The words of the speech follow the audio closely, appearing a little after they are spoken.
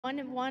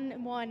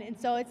1-1-1, and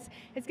so it's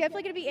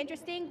definitely going to be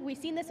interesting. We've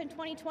seen this in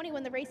 2020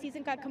 when the race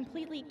season got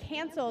completely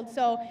canceled.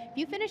 So if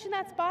you finish in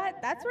that spot,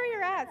 that's where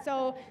you're at.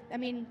 So I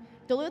mean,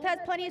 Duluth has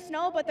plenty of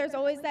snow, but there's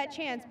always that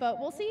chance. But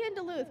we'll see you in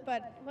Duluth.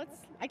 But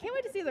I can't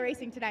wait to see the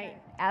racing tonight.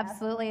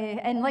 Absolutely,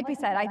 and like we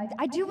said,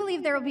 I do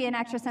believe there will be an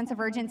extra sense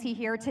of urgency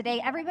here today.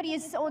 Everybody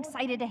is so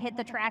excited to hit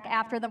the track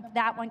after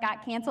that one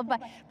got canceled.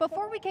 But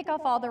before we kick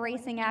off all the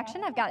racing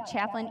action, I've got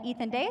Chaplain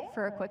Ethan Day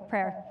for a quick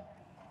prayer.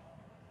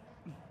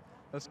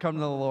 Let's come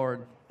to the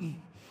Lord.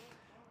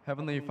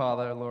 Heavenly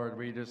Father, Lord,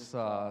 we just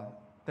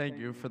thank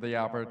you for the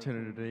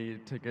opportunity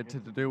to get to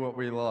do what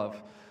we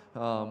love.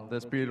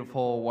 This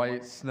beautiful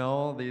white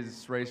snow,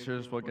 these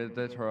racers will get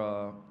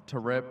to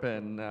rip,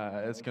 and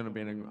it's going to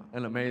be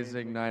an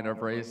amazing night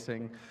of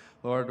racing.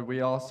 Lord,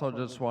 we also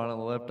just want to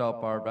lift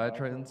up our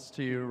veterans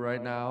to you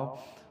right now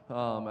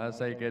as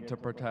they get to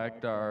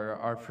protect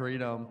our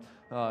freedom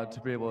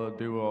to be able to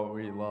do what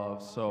we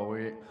love. So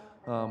we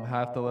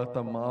have to lift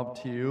them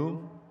up to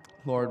you.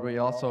 Lord, we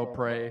also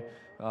pray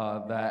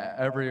that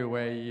every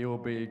way you will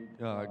be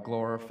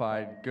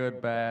glorified,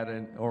 good,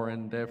 bad, or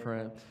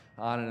indifferent,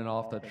 on and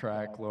off the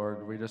track,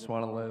 Lord. We just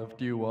want to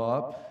lift you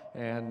up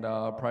and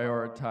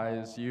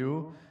prioritize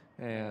you.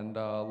 And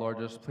Lord,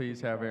 just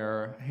please have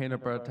your hand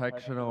of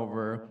protection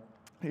over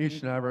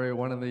each and every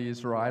one of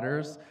these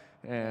riders,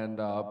 and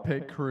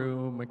pit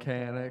crew,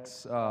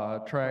 mechanics,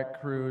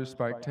 track crew,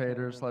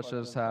 spectators. Let's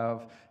just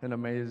have an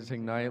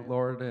amazing night,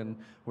 Lord. And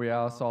we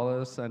ask all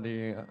this in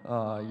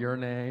your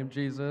name,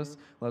 Jesus.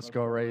 Let's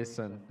go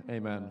racing.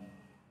 Amen.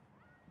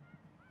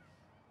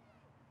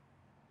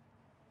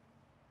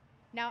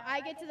 Now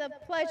I get to the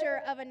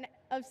pleasure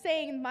of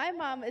saying my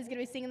mom is going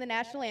to be singing the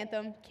national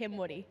anthem, Kim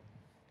Woody.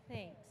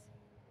 Thanks.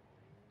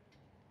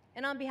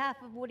 And on behalf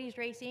of Woody's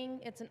Racing,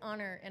 it's an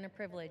honor and a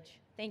privilege.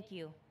 Thank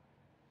you.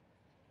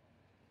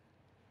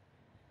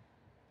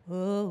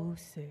 Oh,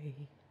 say,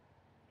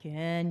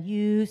 can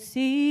you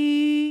see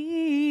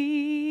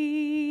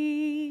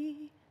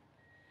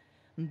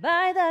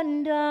by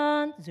the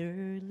dawn's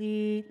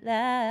early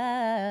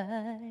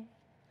light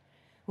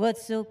what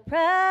so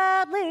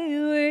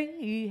proudly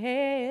we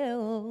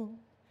hailed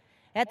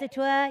at the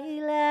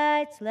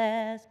twilight's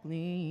last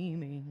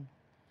gleaming,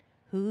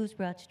 whose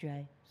broad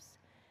stripes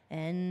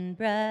and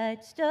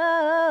bright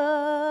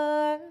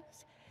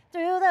stars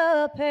through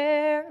the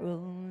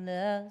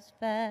perilous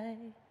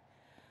fight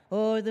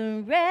o'er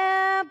the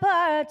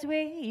ramparts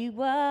we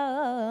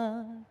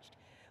watched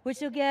were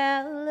so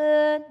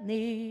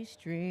gallantly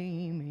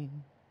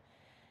streaming,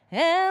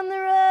 and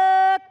the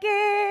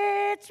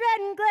rockets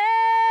red and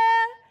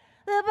glare,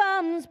 the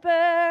bombs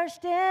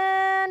bursting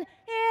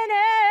in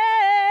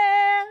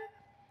air,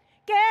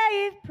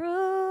 gave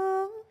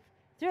proof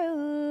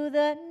through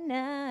the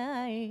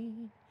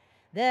night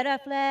that our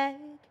flag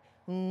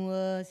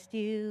was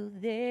still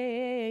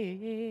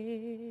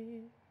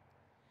there.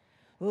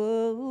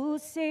 Oh,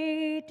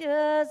 say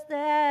does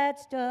that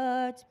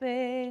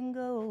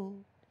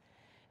star-spangled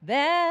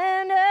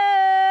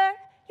banner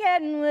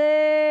yet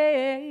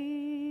wave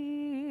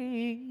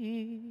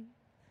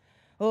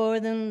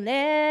o'er the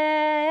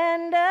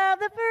land of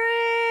the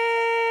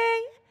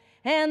free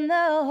and the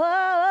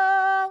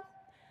home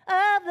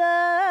of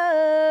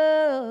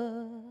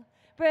the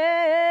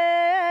brave?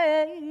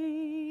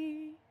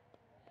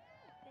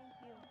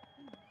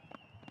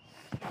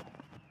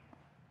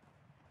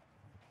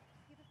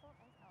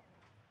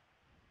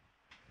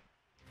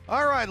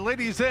 All right,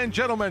 ladies and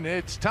gentlemen,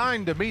 it's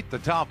time to meet the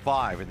top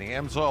 5 in the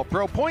AMSOIL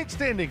Pro point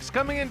standings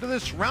coming into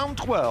this round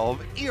 12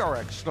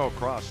 ERX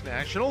Snocross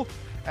National.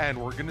 And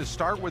we're going to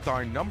start with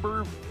our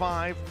number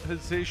 5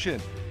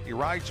 position. He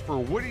rides for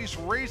Woody's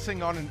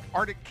Racing on an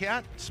Arctic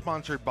Cat,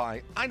 sponsored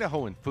by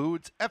Idahoan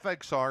Foods,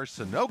 FXR,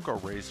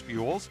 Sunoco Race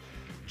Fuels,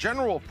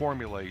 General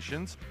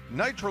Formulations,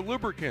 Nitro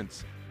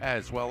Lubricants,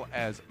 as well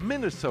as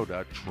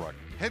Minnesota Truck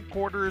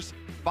Headquarters,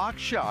 Fox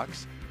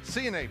Shocks,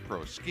 CNA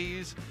Pro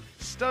Skis,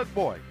 Stud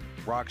Boy,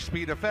 Rock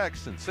Speed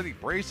Effects, and City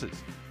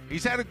Braces.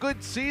 He's had a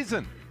good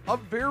season, a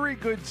very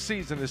good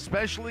season,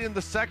 especially in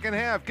the second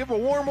half. Give a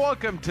warm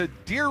welcome to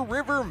Deer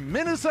River,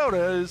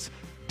 Minnesota's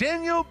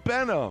Daniel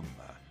Benham.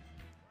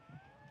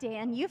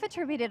 Dan, you've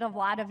attributed a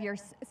lot of your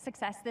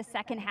success this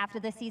second half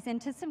of the season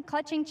to some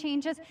clutching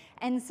changes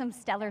and some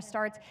stellar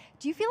starts.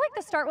 Do you feel like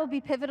the start will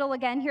be pivotal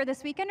again here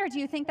this weekend, or do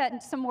you think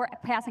that some more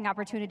passing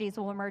opportunities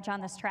will emerge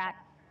on this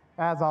track?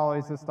 As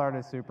always, the start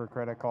is super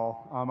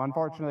critical.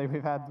 Unfortunately,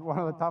 we've had one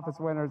of the toughest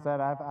winters that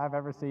I've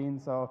ever seen,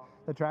 so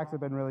the tracks have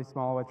been really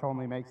small, which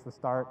only makes the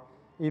start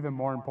even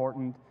more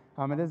important.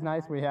 It is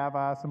nice we have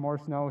some more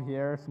snow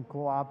here, some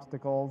cool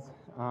obstacles,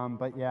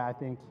 but yeah, I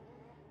think,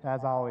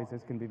 as always,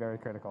 it's going to be very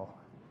critical.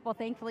 Well,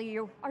 thankfully,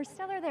 you are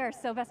stellar there,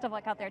 so best of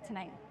luck out there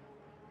tonight.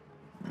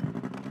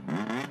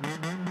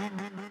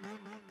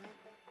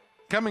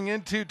 Coming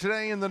into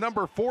today in the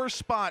number 4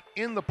 spot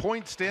in the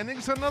point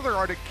standings, another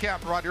Arctic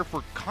Cat rider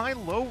for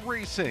Kylo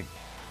Racing,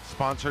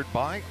 sponsored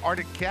by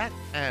Arctic Cat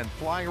and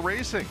Fly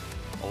Racing,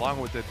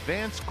 along with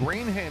Advanced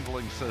Grain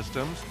Handling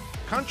Systems,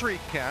 Country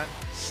Cat,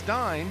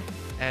 Stein,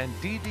 and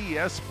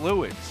DDS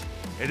Fluids.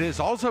 It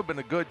has also been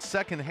a good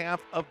second half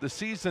of the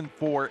season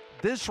for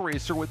this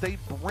racer with a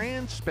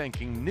brand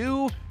spanking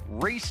new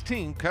race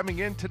team coming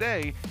in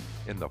today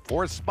in the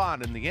 4th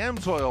spot in the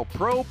AMSOIL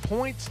Pro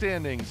Point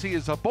Standings. He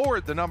is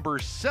aboard the number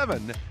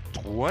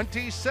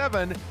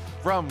 727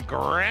 from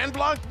Grand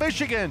Blanc,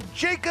 Michigan,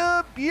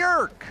 Jacob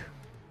Yerk.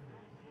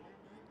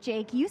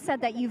 Jake, you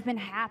said that you've been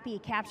happy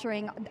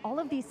capturing all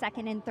of these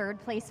 2nd and 3rd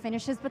place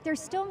finishes, but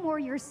there's still more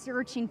you're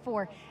searching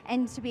for,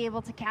 and to be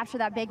able to capture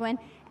that big win.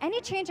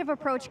 Any change of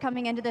approach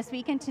coming into this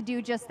weekend to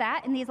do just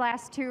that in these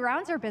last 2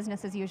 rounds, or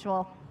business as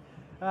usual?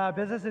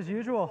 Business as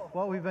usual.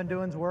 What we've been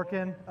doing is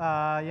working.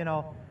 You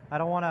know, I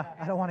don't want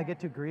to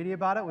get too greedy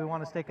about it. We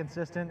want to stay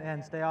consistent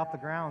and stay off the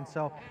ground.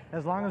 So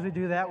as long as we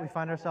do that, we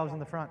find ourselves in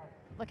the front.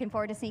 Looking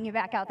forward to seeing you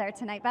back out there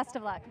tonight. Best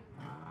of luck.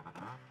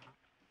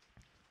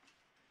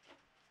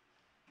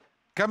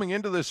 Coming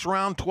into this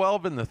round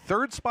 12 in the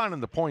 3rd spot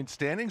in the point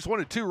standings, 1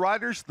 of 2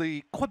 riders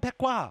the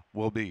Quebecois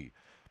will be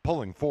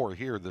pulling for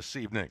here this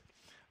evening.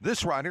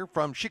 This rider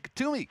from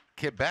Chicoutimi,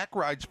 Quebec,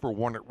 rides for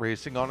Warnet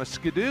Racing on a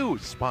Skidoo,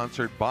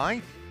 sponsored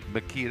by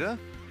Makita,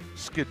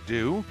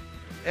 Skidoo,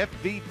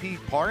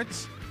 FVP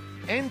Parts,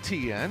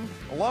 NTN,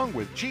 along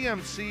with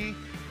GMC,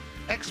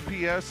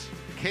 XPS,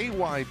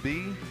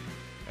 KYB,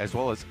 as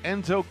well as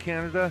Enzo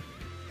Canada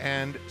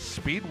and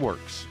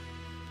Speedworks.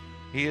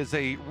 He is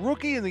a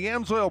rookie in the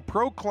AMSOIL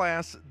Pro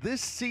class this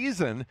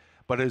season,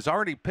 but has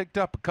already picked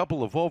up a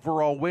couple of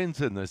overall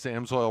wins in this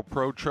AMSOIL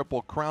Pro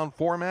Triple Crown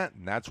format,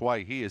 and that's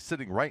why he is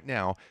sitting right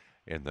now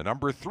in the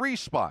number 3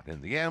 spot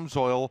in the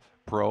AMSOIL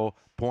Pro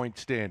point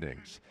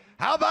standings.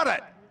 How about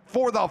it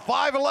for the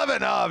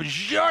 5'11" of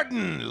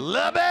Jordan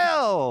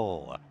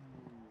LaBelle?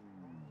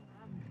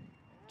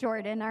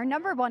 Jordan, our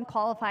number 1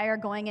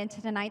 qualifier going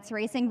into tonight's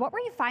racing, what were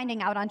you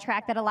finding out on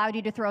track that allowed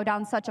you to throw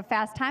down such a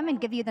fast time and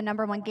give you the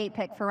number 1 gate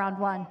pick for round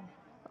 1?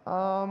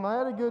 I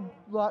had a good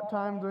lap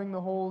time during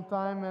the whole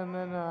time, and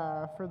then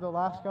for the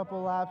last couple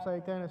of laps, I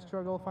kind of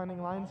struggled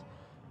finding lines.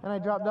 And I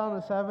dropped down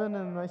to 7,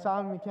 and I saw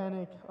a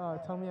mechanic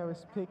tell me I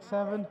was pick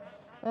 7.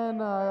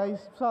 And I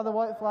saw the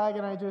white flag,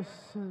 and I just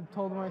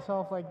told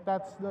myself, like,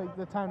 that's like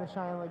the time to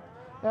shine. Like,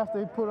 you have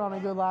to put on a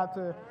good lap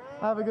to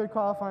have a good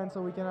qualifying so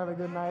we can have a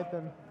good night.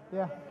 And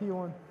yeah,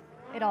 P1.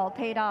 It all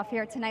paid off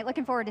here tonight.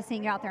 Looking forward to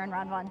seeing you out there in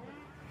round 1.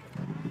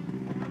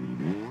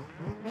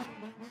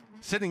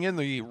 Sitting in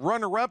the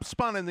runner-up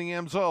spot in the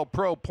AMSOIL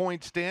Pro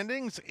point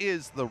standings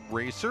is the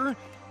racer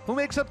who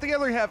makes up the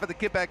other half of the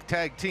Quebec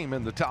tag team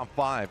in the top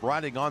 5,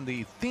 riding on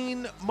the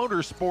Thien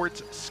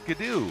Motorsports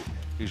Skidoo.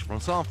 He's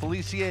from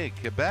Saint-Félicien,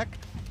 Quebec,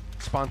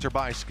 sponsored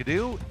by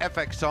Skidoo,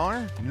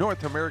 FXR,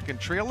 North American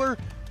Trailer,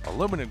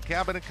 Aluminum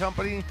Cabinet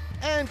Company,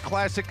 and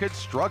Classic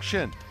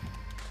Construction.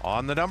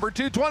 On the number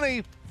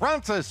 220,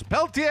 Francis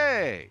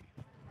Pelletier.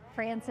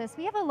 Francis,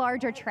 we have a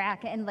larger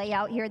track and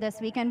layout here this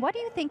weekend. What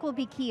do you think will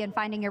be key in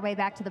finding your way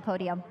back to the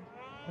podium?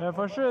 Yeah,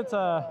 for sure it's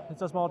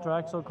a small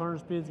track, so corner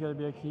speed is going to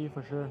be a key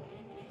for sure.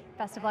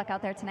 Best of luck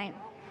out there tonight.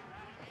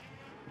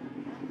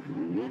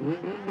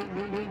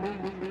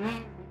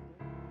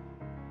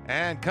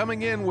 And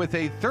coming in with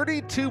a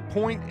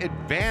 32-point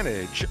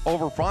advantage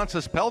over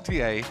Francis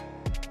Pelletier.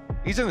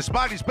 He's in a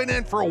spot he's been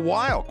in for a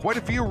while, quite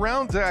a few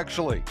rounds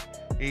actually.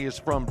 He is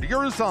from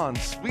Bjursund,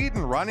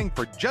 Sweden, riding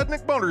for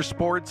Jednik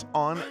Motorsports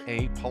on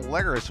a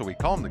Polaris, so we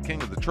call him the king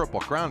of the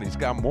Triple Crown. He's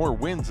got more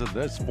wins in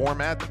this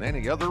format than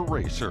any other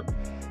racer.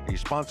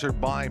 He's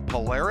sponsored by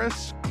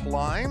Polaris,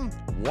 Climb,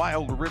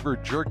 Wild River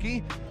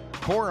Jerky,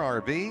 Core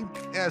RV,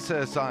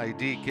 SSI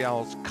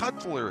Decals,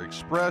 Cutler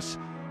Express,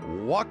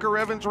 Walker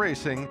Evans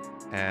Racing,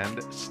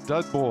 and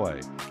Stud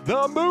Boy.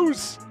 The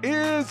moose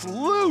is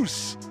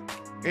loose.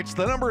 It's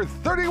the number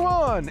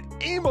 31,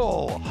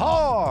 Emil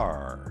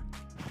Haar.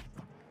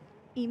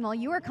 Emil,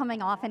 you are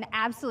coming off an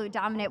absolute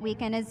dominant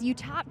weekend as you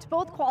topped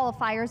both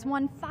qualifiers,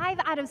 won 5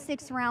 out of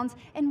 6 rounds,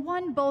 and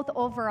won both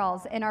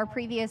overalls in our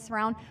previous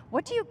round.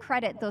 What do you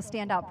credit those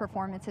standout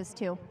performances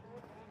to?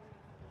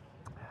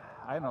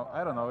 I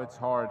don't know. It's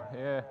hard.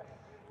 Yeah,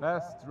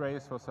 last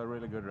race was a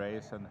really good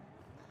race, and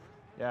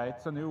yeah,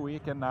 it's a new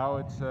weekend now.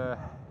 It's a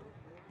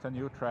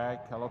new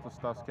track. A lot of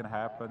stuff can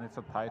happen. It's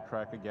a tight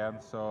track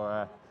again.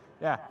 So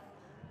yeah,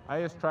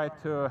 I just try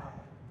to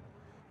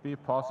be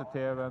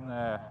positive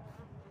and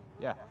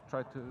yeah,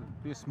 try to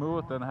be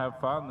smooth and have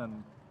fun,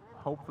 and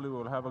hopefully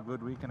we'll have a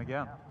good weekend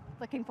again.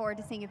 Looking forward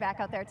to seeing you back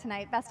out there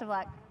tonight. Best of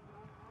luck.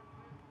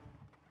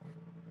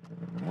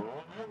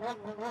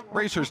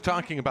 Racers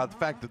talking about the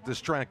fact that this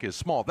track is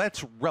small.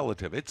 That's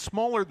relative. It's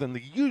smaller than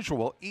the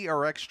usual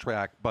ERX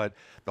track, but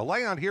the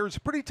layout here is a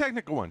pretty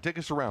technical one. Take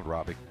us around,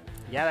 Robbie.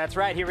 Yeah, that's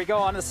right. Here we go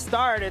on the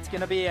start. It's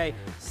going to be a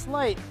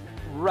slight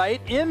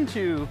right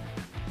into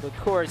the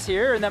course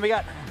here, and then we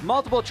got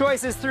multiple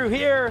choices through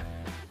here.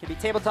 Could be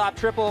tabletop,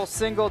 triple,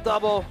 single,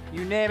 double,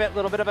 you name it. A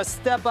little bit of a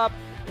step up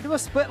into a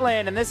split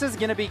lane, and this is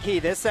going to be key,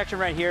 this section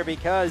right here,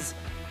 because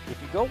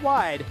if you go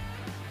wide, you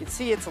can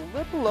see it's a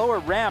little lower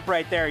ramp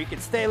right there. You can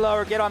stay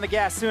lower, get on the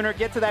gas sooner,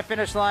 get to that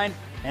finish line,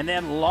 and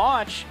then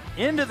launch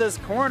into this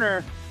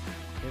corner.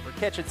 They were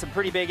catching some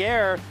pretty big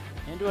air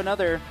into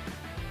another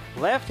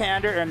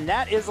left-hander, and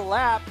that is a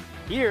lap.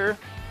 here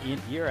in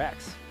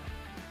ERX.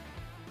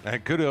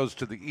 And kudos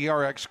to the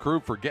ERX crew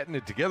for getting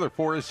it together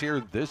for us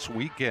here this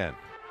weekend.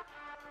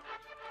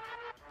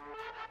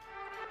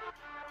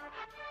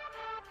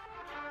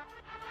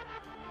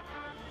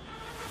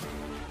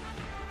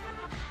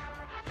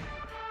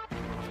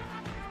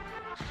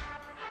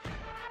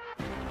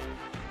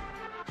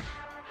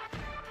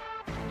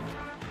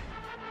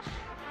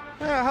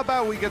 How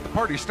about we get the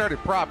party started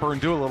proper and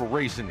do a little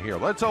racing here?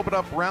 Let's open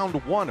up round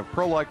 1 of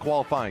Pro Light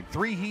qualifying.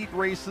 3 heat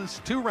races,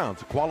 2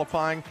 rounds of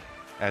qualifying.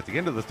 At the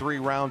end of the 3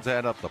 rounds,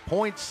 add up the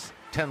points.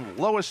 10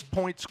 lowest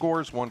point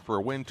scores, 1 for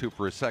a win, 2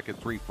 for a second,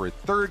 3 for a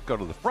third. Go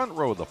to the front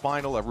row of the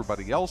final.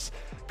 Everybody else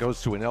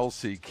goes to an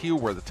LCQ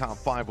where the top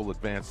 5 will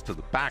advance to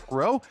the back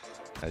row.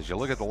 As you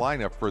look at the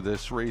lineup for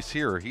this race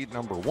here, heat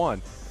number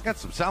 1, got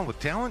some solid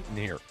talent in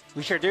here.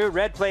 We sure do.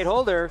 Red plate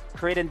holder,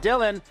 Creighton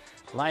Dillon,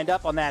 lined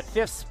up on that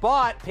 5th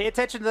spot. Pay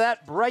attention to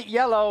that bright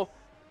yellow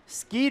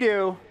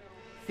Ski-Doo,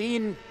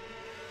 Thien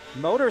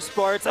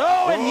Motorsports.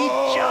 Oh, and he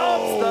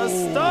jumps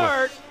the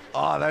start.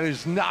 Oh, that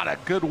is not a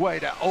good way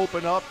to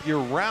open up your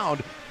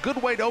round.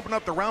 Good way to open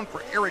up the round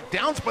for Eric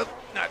Downs, but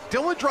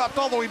Dillon dropped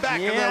all the way back,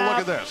 and then look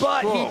at this.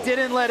 But he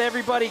didn't let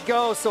everybody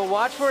go, so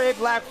watch for a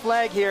black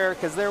flag here,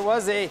 because there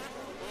was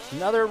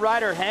another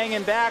rider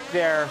hanging back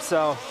there.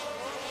 So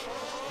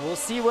we'll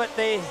see what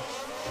they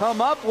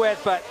come up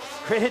with, but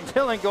Creighton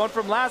Dillon going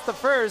from last to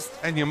first.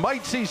 And you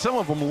might see some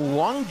of them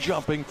long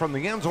jumping from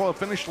the Amsoil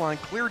finish line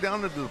clear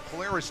down into the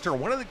Polaris turn.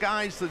 One of the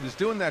guys that is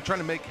doing that, trying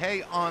to make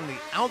hay on the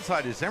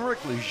outside, is Emmerich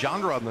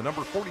Legendre on the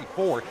number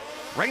 44.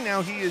 Right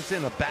now he is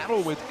in a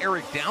battle with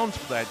Eric Downs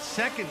for that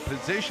second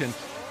position.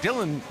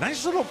 Dillon,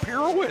 nice little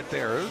pirouette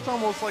there. It's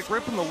almost like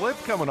ripping the lip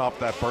coming off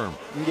that berm.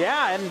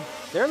 Yeah, and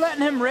they're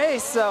letting him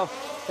race, so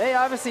they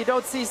obviously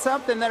don't see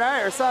something that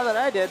I saw that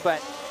I did, but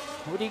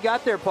what do you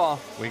got there, Paul?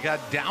 We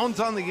got Downs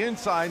on the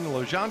inside, and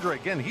Legendre,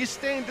 again, he's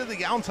staying to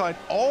the outside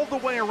all the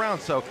way around.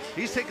 So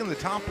he's taking the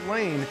top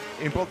lane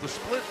in both the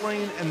split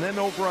lane and then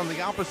over on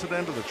the opposite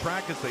end of the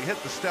track as they hit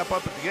the step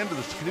up at the end of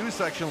the Ski-Doo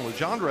section.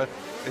 Legendre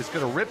is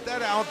going to rip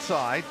that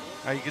outside.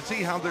 Now you can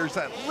see how there's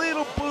that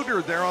little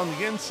booter there on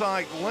the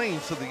inside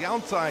lane, so the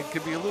outside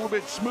could be a little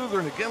bit smoother.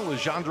 And again,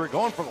 Legendre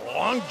going for the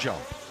long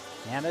jump.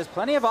 And there's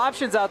plenty of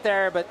options out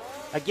there, but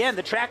again,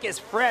 the track is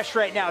fresh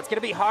right now. It's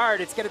going to be hard.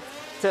 It's going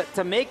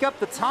to make up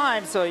the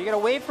time, so you got to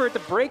wait for it to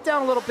break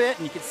down a little bit,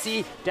 and you can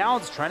see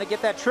Downs trying to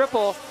get that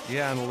triple.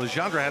 Yeah, and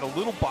Legendre had a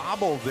little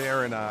bobble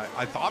there, and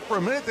I thought for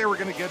a minute they were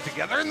going to get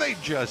together, and they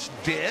just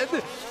did.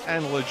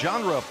 And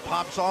Legendre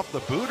pops off the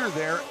booter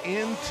there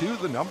into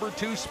the number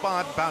 2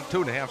 spot, about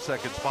 2.5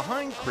 seconds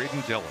behind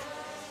Creighton Dillon.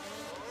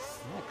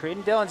 Yeah,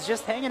 Creighton Dillon's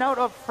just hanging out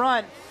up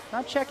front,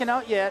 not checking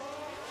out yet.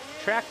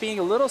 Track being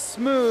a little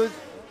smooth,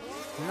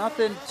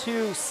 nothing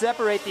to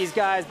separate these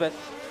guys, but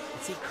you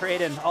see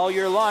Creighton all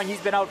year long. He's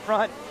been out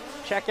front,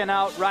 checking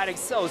out, riding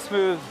so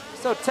smooth,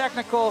 so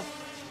technical.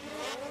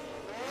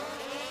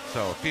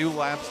 So a few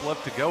laps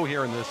left to go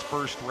here in this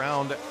first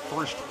round,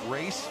 first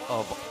race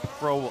of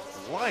Pro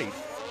Light.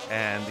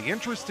 And the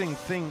interesting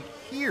thing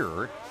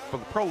here for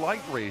the Pro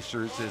Light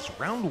racers is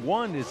round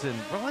 1 is in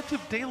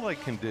relative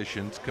daylight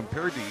conditions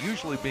compared to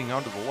usually being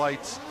under the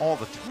lights all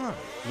the time.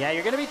 Yeah,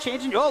 you're going to be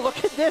changing. Oh,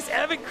 look at this.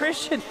 Evan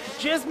Christian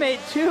just made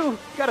 2.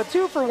 Got a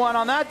 2-for-1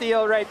 on that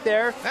deal right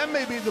there. That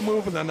may be the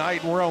move of the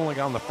night, and we're only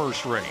on the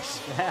first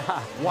race.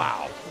 Yeah.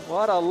 Wow.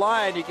 What a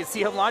line. You can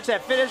see him launch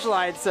that finish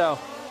line. So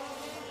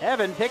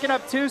Evan picking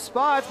up 2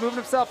 spots, moving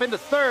himself into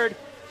 3rd.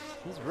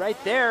 He's right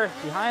there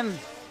behind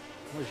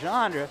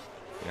Legendre.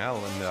 Yeah,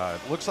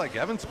 and it looks like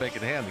Evan's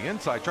making hay on the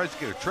inside, tries to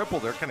get a triple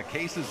there, kind of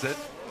cases it,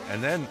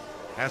 and then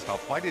has to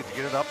fight it to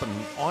get it up and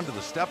onto the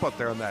step up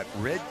there on that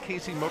red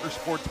Casey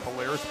Motorsports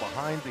Polaris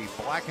behind the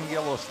black and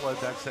yellow sled.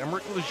 That's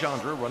Emmerich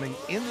Legendre running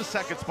in the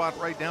 2nd spot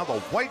right now. The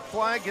white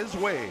flag is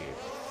waved.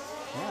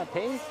 Yeah,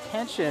 pay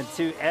attention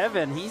to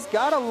Evan. He's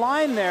got a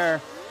line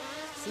there.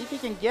 See if he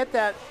can get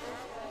that.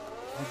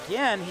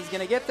 Again, he's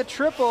going to get the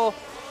triple.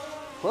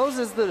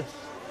 Closes the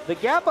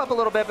gap up a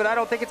little bit, but I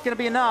don't think it's going to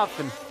be enough.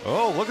 And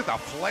oh, look at the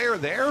flare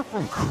there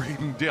from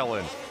Creighton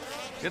Dillon.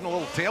 Getting a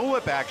little tail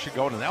whip action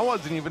going, and that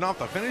wasn't even off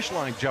the finish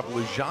line. Jeff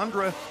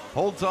Legendre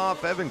holds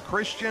off Evan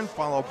Christian,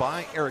 followed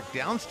by Eric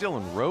Downs.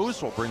 Dylan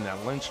Rose will bring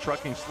that Lens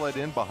trucking sled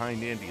in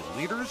behind Andy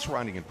Leaders.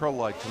 Riding in Pro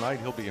Light tonight.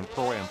 He'll be in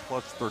Pro-Am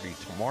Plus 30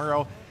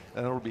 tomorrow.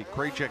 And it'll be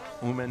Krajcik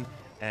Uman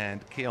and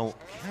Cale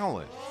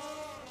Callan.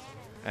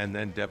 And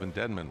then Devin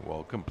Denman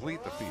will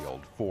complete the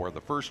field for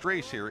the first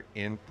race here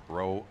in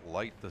Pro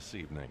Light this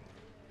evening.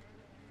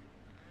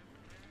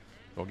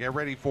 We'll get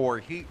ready for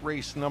heat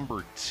race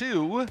number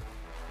 2.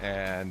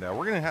 And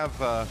we're going to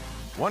have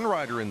one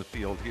rider in the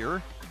field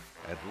here,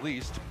 at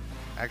least,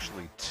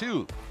 actually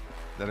 2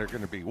 that are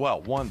going to be,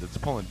 well, one that's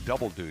pulling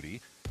double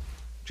duty.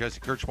 Jesse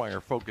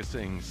Kirchmeier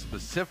focusing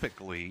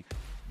specifically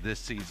this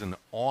season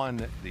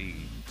on the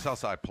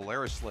Southside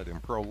Polaris sled in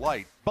Pro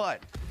Light,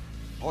 but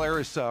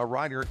Polaris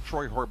rider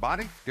Troy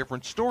Horbati,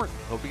 different story.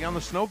 He'll be on the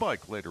snow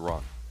bike later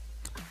on.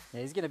 Yeah,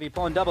 he's going to be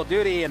pulling double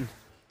duty, and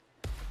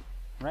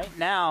right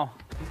now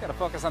he's got to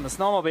focus on the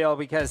snowmobile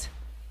because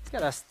he's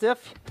got a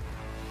stiff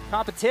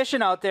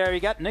competition out there.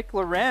 You got Nick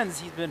Lorenz.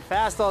 He's been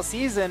fast all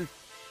season,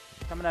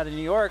 coming out of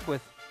New York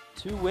with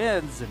 2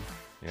 wins. And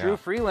Drew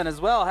Freeland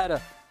as well had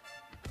a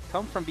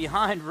come from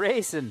behind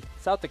race in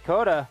South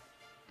Dakota.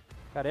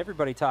 Got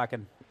everybody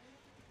talking.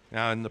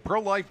 Now, in the Pro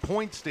Light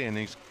point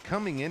standings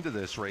coming into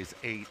this race,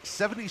 a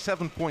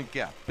 77-point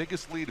gap.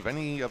 Biggest lead of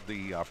any of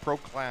the pro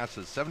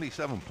classes,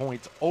 77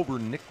 points over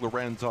Nick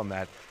Lorenz on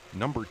that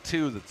number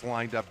 2 that's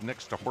lined up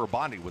next to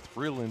Horbani, with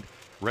Freeland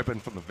ripping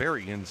from the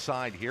very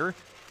inside here.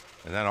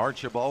 And then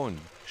Archibald and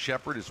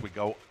Shepard as we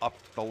go up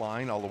the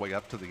line all the way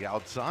up to the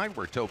outside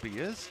where Topi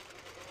is.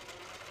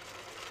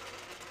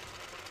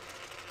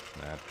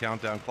 That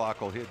countdown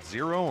clock will hit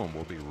 0 and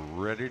we'll be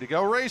ready to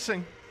go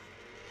racing.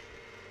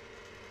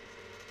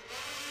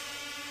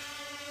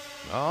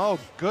 Oh,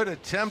 good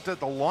attempt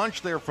at the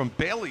launch there from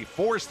Bailey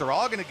Force. They're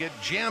all going to get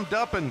jammed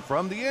up, and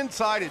from the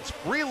inside, it's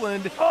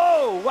Freeland.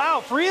 Oh, wow,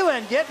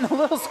 Freeland getting a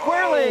little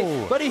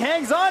squirrely, but he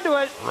hangs on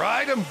to it.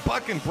 Ride him,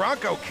 bucking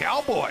Bronco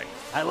Cowboy.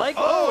 I like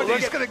Oh, and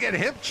he's going to get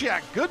hip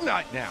checked. Good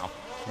night now.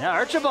 Yeah,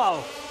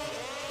 Archibald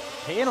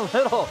paying a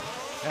little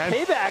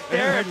payback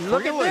there, and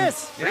look at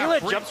this.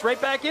 Freeland jumps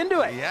right back into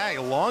it. Yeah, he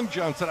long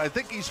jumps, and I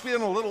think he's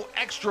feeling a little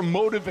extra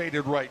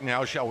motivated right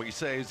now, shall we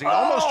say, as he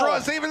almost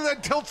draws, even then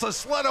tilts the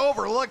sled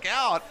over. Look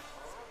out.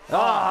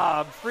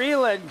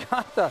 Freeland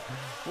got the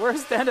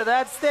worst end of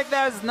that stick.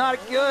 That is not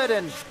good,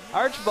 and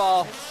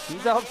Archibald,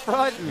 he's out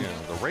front. Yeah,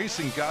 the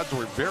racing gods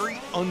were very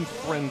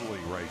unfriendly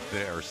right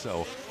there,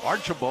 so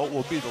Archibald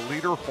will be the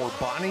leader.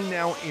 Horbani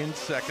now in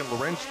second.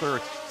 Lorenz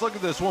third. Let's look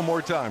at this one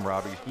more time,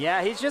 Robbie.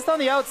 Yeah, he's just on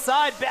the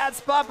outside. Bad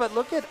spot, but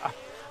look at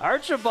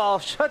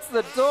Archibald shuts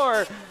the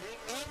door,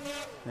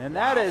 and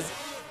that is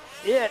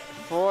it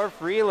for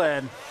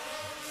Freeland.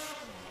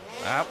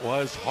 That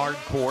was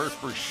hardcore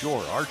for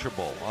sure.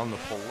 Archibald on the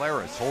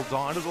Polaris holds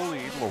on to the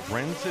lead.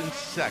 Lorenz in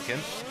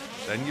second.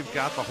 Then you've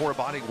got the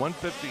Horbani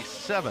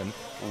 157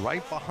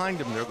 right behind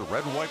him there. The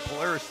red and white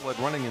Polaris sled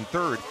running in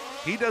third.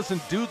 He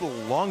doesn't do the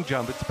long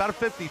jump. It's about a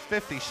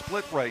 50-50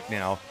 split right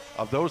now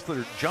of those that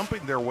are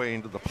jumping their way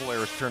into the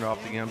Polaris turn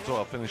off the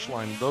Amsoil finish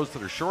line, and those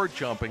that are short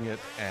jumping it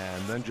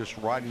and then just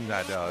riding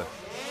that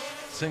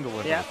single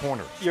into the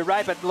corner. You're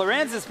right, but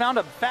Lorenz has found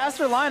a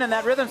faster line in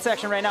that rhythm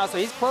section right now, so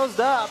he's closed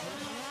up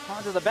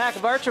onto the back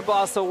of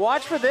Archibald. So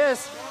watch for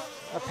this.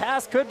 A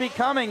pass could be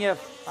coming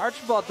if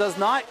Archibald does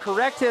not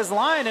correct his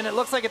line, and it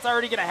looks like it's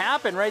already going to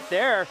happen right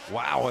there.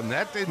 Wow, and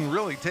that didn't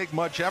really take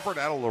much effort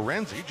out of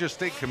Lorenz. He just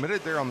stayed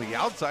committed there on the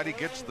outside. He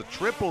gets the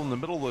triple in the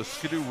middle of the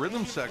skidoo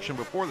rhythm section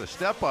before the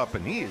step up,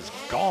 and he is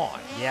gone.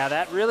 Yeah,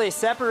 that really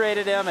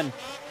separated him, and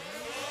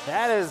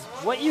that is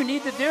what you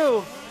need to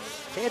do.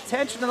 Pay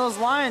attention to those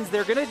lines.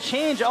 They're going to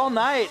change all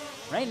night.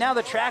 Right now,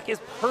 the track is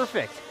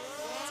perfect.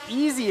 It's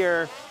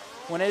easier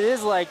when it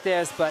is like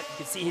this, but you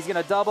can see he's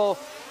going to double,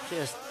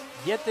 just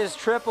get this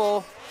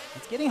triple.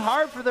 It's getting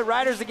hard for the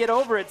riders to get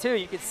over it too.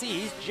 You can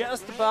see he's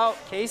just about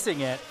casing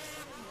it.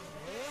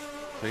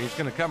 So he's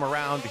going to come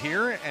around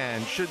here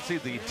and should see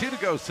the 2 to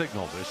go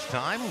signal this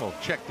time. We'll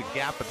check the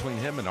gap between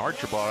him and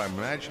Archibald. I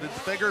imagine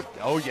it's bigger.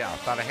 Oh yeah,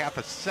 about a half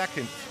a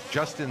second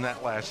just in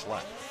that last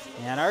lap.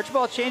 And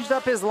Archibald changed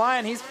up his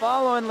line. He's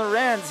following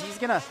Lorenz. He's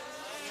going to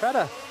try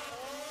to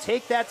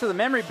take that to the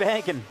memory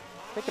bank and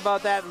think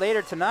about that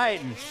later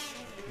tonight. And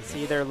you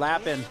see they're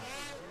lapping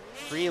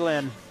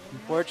Freeland.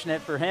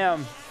 Unfortunate for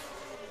him.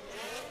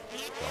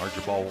 So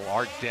Archibald will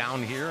arc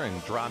down here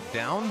and drop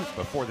down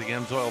before the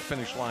Amsoil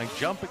finish line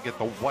jump and get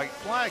the white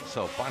flag.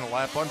 So final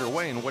lap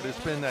underway in what has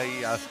been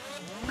a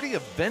pretty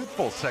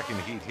eventful second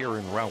heat here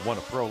in round 1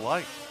 of Pro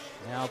Light.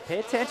 Now pay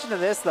attention to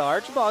this though.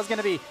 Archibald is going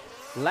to be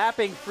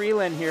lapping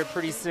Freeland here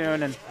pretty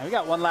soon, and we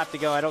got 1 lap to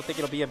go. I don't think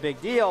it'll be a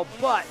big deal,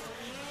 but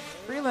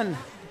Freeland,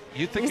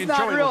 he's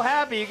not real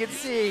happy. You can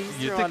see.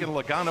 You're thinking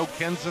Logano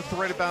Kenseth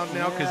right about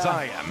now? Because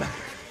I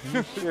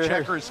am. Sure.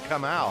 Checkers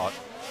come out,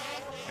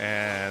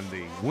 and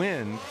the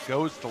win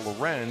goes to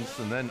Lorenz,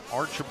 and then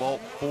Archibald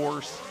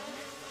Force.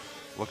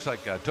 Looks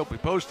like Topi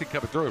Posty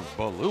coming through.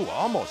 Baloo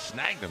almost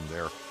snagged him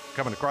there,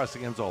 coming across the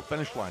Amsoil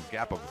finish line.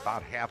 Gap of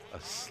about half a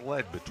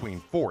sled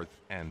between 4th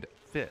and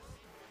 5th.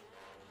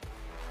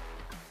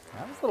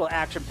 That was a little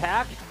action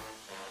pack.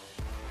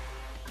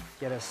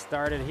 Get us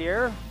started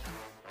here.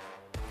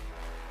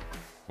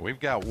 We've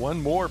got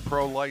 1 more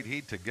Pro Light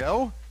heat to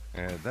go,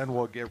 and then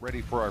we'll get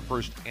ready for our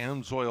first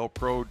Amsoil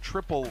Pro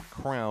Triple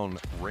Crown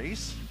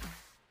race.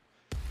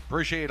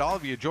 Appreciate all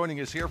of you joining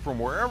us here from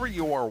wherever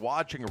you are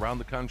watching around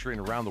the country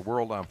and around the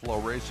world on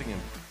FloRacing,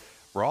 and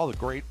for all the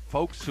great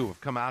folks who have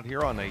come out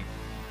here on a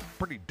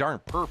pretty darn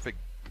perfect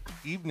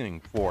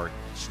evening for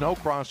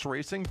Snocross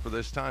racing for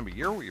this time of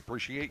year. We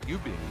appreciate you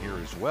being here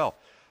as well.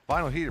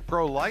 Final heat of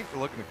Pro Light.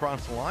 We're looking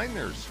across the line.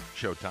 There's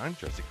Showtime,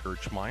 Jesse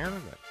Kirchmeyer,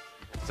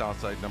 that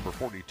Southside number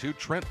 42,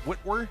 Trent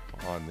Whitwer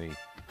on the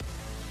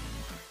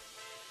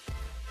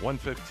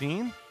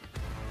 115.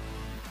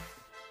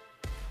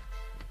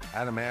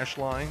 Adam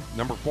Ashline,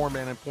 number 4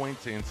 man in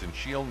points. Anson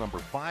Shield, number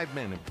 5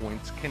 man in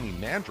points. Kenny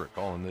Mandrick,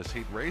 all in this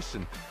heat race.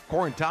 And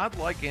Corin Todd,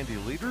 like Andy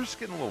Leaders,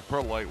 getting a little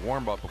Pro Light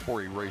warm up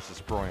before he races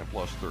Pro Am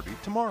Plus 30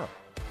 tomorrow.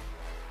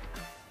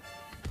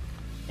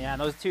 Yeah,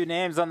 and those two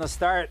names on the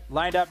start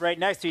lined up right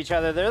next to each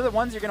other. They're the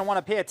ones you're going to want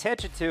to pay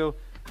attention to.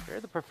 They're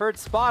the preferred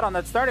spot on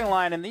that starting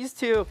line, and these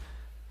two,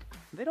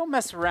 they don't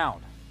mess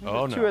around.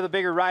 Two of the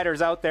bigger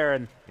riders out there.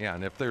 And yeah,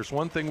 and if there's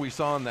one thing we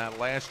saw in that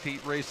last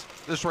heat race,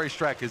 this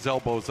racetrack is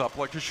elbows up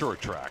like a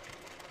short track.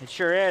 It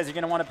sure is. You're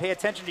going to want to pay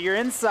attention to your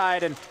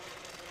inside and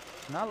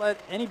not let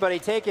anybody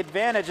take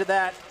advantage of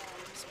that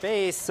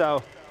space.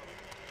 So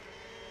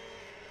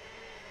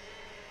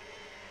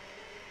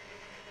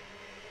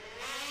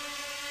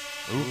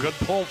ooh, good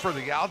pull for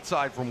the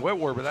outside from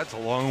Whitworth, but that's a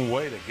long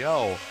way to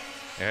go.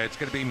 And it's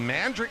going to be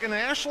Mandrick and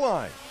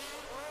Ashline.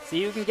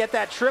 See who can get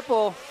that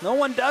triple. No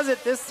one does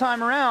it this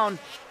time around.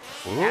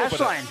 Ooh,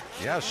 Ashline.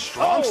 Yeah,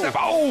 strong step.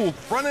 Oh,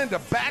 front end to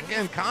back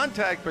end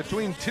contact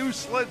between two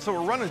sleds, so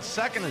we're running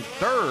second and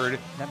third.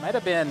 That might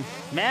have been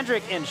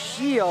Mandrick and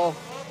Shiel.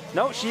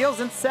 No, Shiel's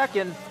in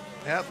second.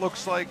 That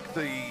looks like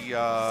the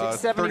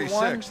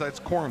 36. That's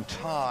Corin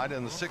Todd,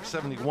 and the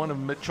 671 of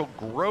Mitchell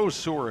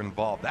Gross who are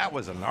involved. That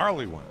was a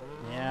gnarly one.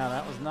 Yeah,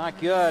 that was not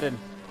good. And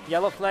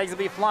yellow flags will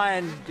be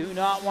flying. Do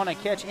not want to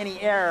catch any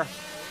air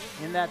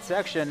in that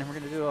section. We're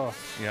going to do a...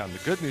 Yeah, and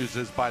the good news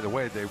is, by the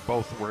way, they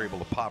both were able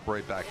to pop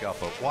right back up.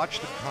 But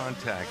watch the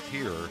contact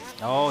here.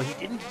 Oh, he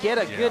didn't get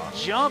a good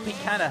jump. He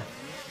kind of...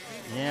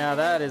 Yeah,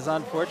 that is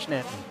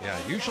unfortunate. Yeah,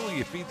 usually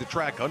you feed the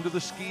track under the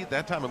ski.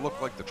 That time it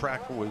looked like the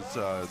track was,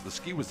 the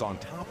ski was on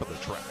top of the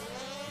track.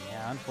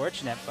 Yeah,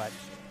 unfortunate, but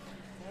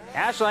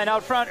Ashline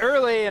out front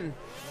early, and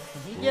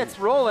he gets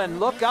rolling.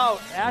 Look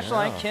out,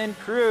 Ashline can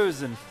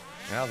cruise. And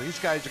now these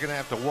guys are going to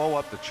have to whoa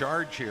up the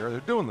charge here.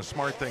 They're doing the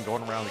smart thing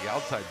going around the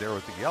outside there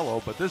with the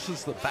yellow, but this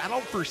is the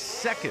battle for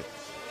second.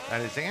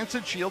 And it's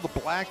Anson Shield, the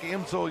black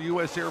AMSOIL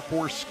U.S. Air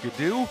Force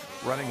Skidoo,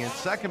 running in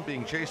second,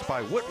 being chased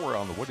by Whitworth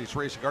on the Woody's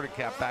Racing Arctic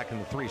Cap back in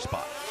the 3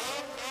 spot.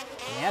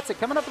 Anson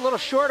coming up a little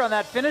short on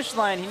that finish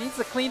line. He needs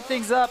to clean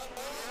things up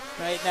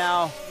right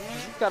now.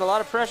 He's got a lot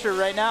of pressure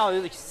right now.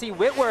 You see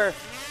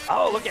Whitworth.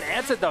 Oh, look at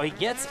Anson, though. He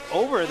gets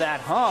over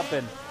that hump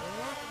and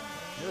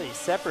really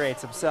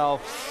separates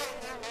himself.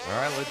 All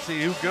right, let's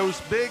see who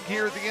goes big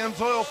here at the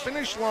AMSOIL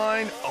finish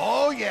line.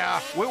 Oh, yeah.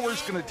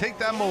 Whitworth's going to take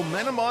that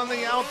momentum on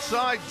the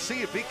outside and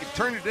see if he can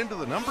turn it into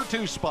the number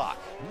 2 spot.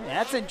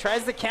 Anson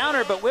tries to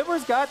counter, but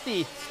Whitworth's got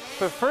the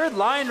preferred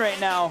line right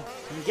now.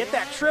 Can he get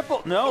that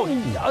triple? No,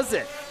 he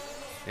doesn't.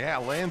 Yeah,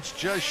 lands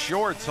just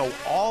short, so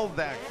all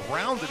that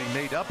ground that he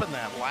made up in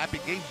that lap, he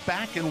gave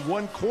back in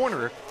one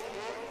corner.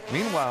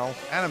 Meanwhile,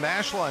 Adam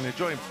Ashline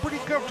enjoying a pretty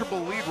comfortable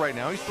lead right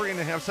now. He's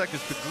 3.5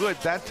 seconds to good.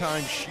 That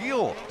time,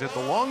 Shield did the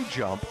long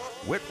jump.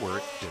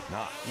 Whitworth did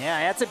not. Yeah,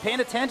 Anson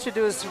paying attention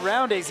to his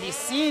surroundings. He's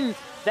seen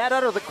that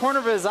out of the corner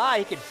of his eye.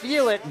 He could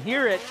feel it and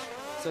hear it.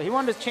 So he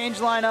wanted to change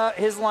his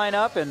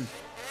lineup, and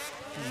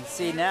you can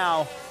see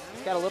now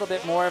he's got a little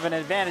bit more of an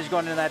advantage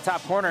going into that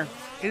top corner.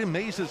 It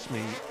amazes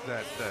me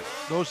that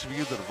those of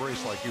you that have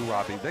raced like you,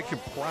 Robbie, they can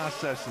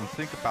process and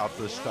think about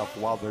this stuff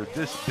while they're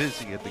this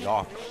busy at the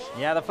office.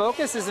 Yeah, the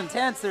focus is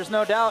intense, there's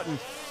no doubt. And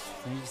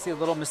you see a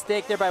little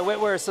mistake there by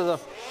Whitworth.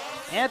 So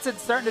Anson's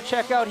starting to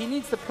check out. He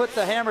needs to put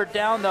the hammer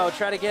down, though,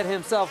 try to get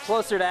himself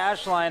closer to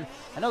Ashline.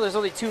 I know there's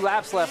only 2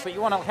 laps left, but you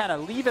want to kind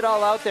of leave it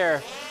all out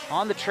there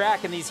on the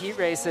track in these heat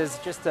races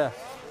just to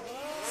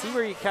see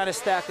where you kind of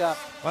stack up.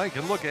 Well, you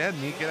can look ahead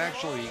and you can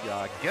actually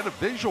get a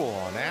visual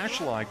on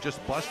Ashline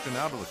just busting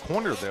out of the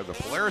corner there, the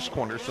Polaris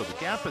corner, so the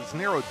gap has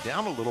narrowed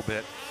down a little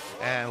bit.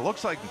 And it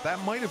looks like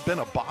that might have been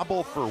a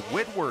bobble for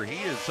Whitworth.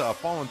 He is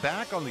falling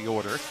back on the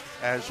order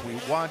as we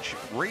watch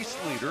race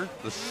leader,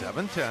 the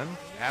 710,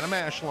 Adam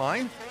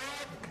Ashline,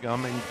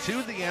 coming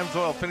to the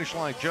AMSOIL finish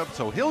line jump.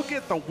 So he'll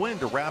get the win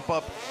to wrap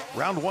up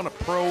round 1 of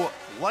Pro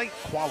Light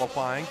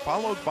qualifying,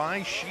 followed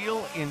by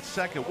Shield in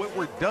second.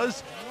 Whitworth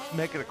does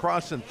make it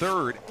across in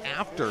third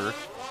after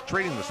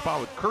trading the spot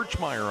with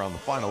Kirchmeier on the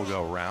final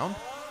go-round.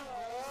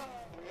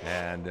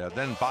 And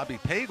then Bobby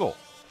Pagel,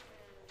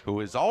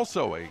 who is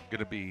also going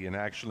to be in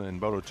action in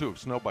Moto2 of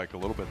Snowbike a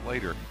little bit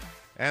later.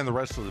 And the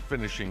rest of the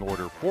finishing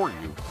order for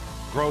you.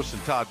 Gross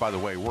and Todd, by the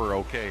way, were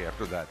okay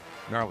after that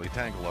gnarly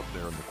tangle up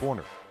there in the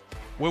corner.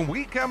 When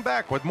we come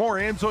back with more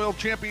AMSOIL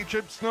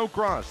Championship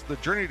Snocross, the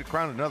journey to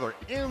crown another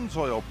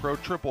AMSOIL Pro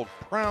Triple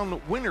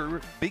Crown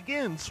winner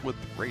begins with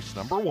race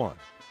number 1.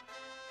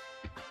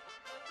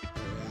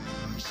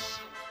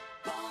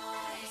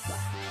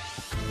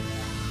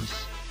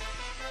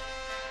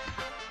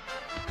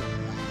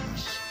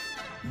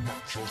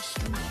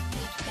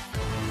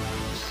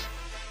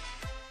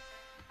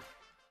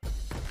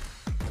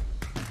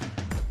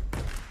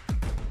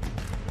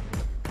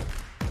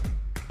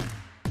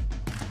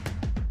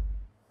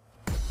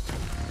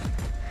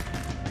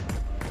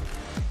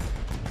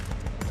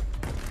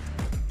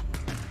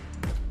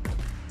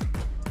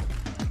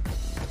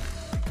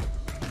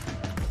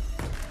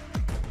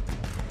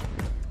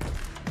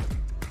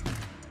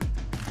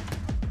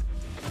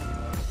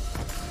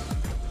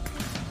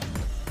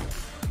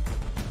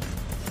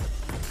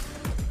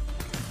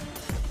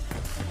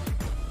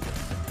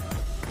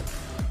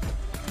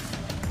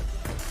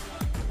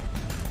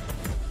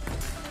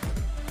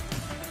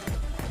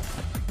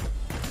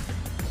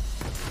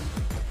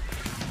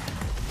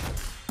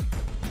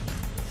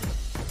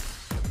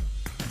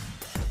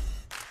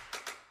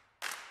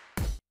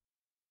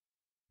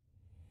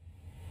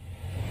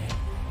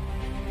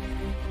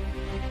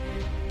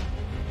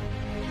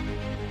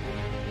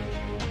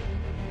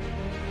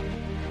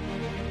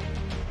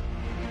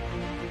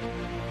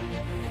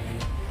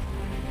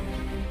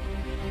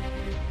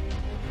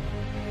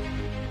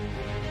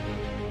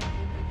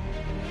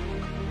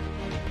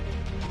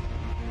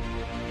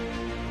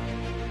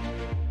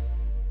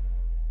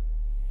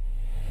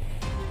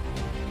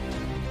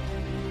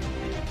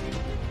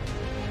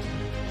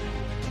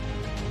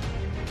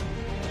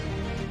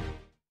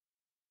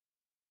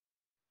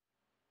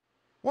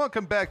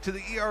 Welcome back to the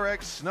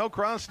ERX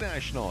Snocross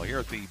National here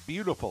at the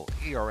beautiful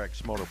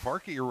ERX Motor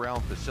Park, a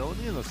year-round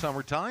facility. In the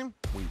summertime,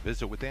 we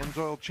visit with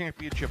AMSOIL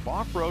Championship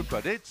Off-Road,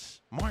 but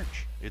it's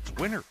March, it's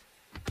winter,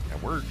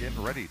 and we're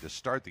getting ready to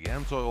start the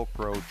AMSOIL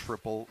Pro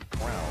Triple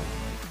Crown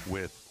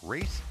with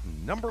race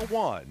number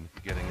 1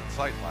 getting its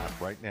sight lap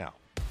right now.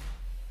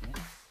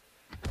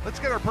 Let's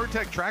get our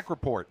ProTech track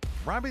report.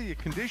 Robbie, the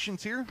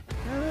conditions here,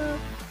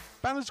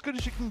 about as good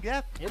as you can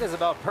get. It is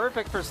about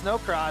perfect for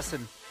Snocross,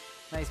 and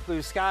nice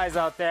blue skies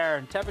out there,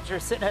 and temperature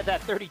sitting at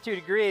that 32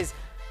 degrees.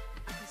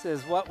 This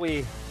is what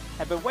we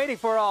have been waiting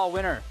for all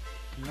winter,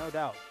 no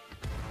doubt.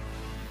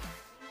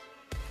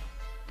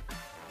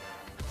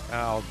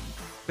 Now,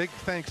 big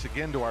thanks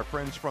again to our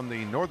friends from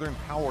the Northern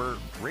Power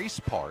Race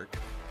Park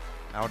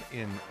out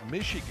in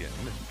Michigan.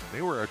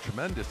 They were a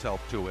tremendous help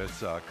to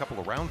us a couple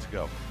of rounds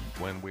ago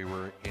when we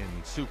were in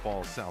Sioux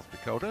Falls, South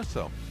Dakota.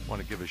 So I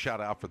want to give a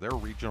shout out for their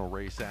regional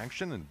race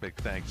action, and big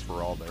thanks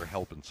for all their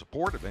help and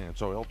support of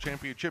AMSOIL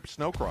Championship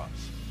Snocross.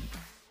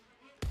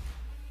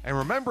 And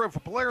remember, if a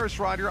Polaris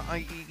rider,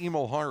 i.e.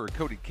 Emil Har or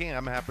Cody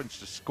Cam, happens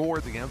to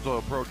score the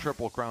AMSOIL Pro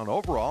Triple Crown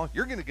overall,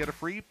 you're going to get a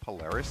free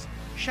Polaris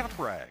shop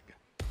rag.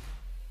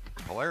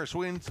 Polaris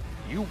wins,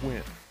 you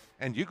win.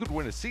 And you could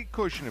win a seat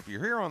cushion if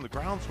you're here on the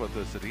grounds with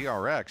us at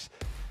ERX.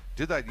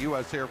 Do that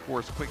U.S. Air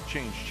Force Quick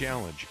Change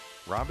Challenge.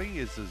 Robbie,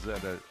 is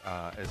that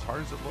as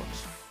hard as it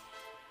looks?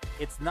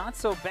 It's not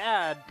so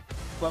bad,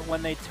 but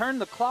when they turn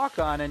the clock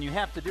on and you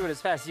have to do it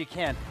as fast as you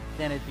can,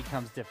 then it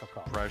becomes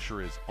difficult.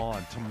 Pressure is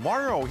on.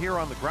 Tomorrow here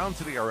on the grounds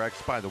of the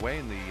ERX, by the way,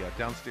 in the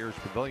downstairs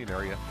pavilion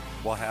area,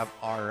 we'll have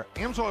our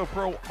AMSOIL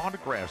Pro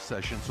autograph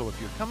session. So if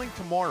you're coming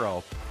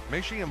tomorrow,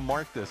 make sure you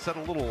mark this, set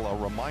a little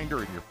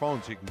reminder in your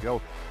phone so you can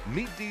go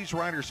meet these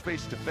riders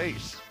face to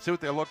face, see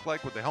what they look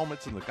like with the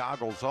helmets and the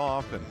goggles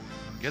off, and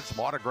get some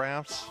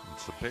autographs and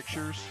some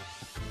pictures.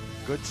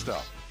 Good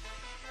stuff.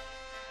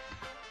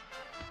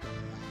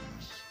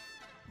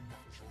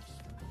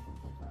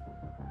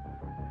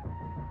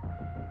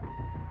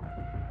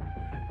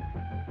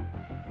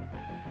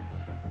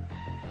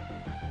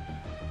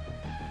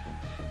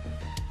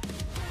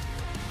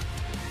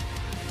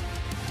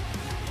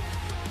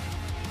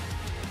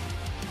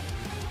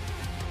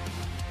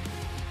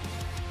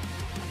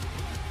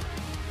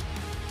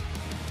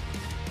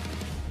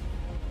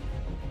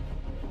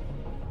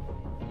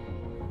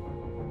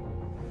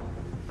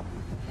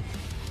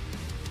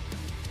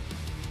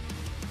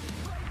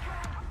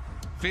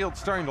 Field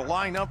starting to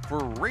line up for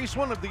race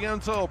 1 of the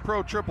AMSOIL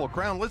Pro Triple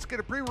Crown. Let's get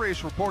a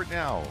pre-race report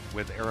now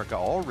with Erica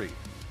Allreed.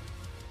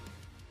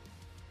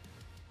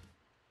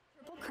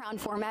 Crown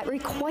format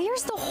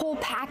requires the whole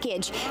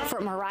package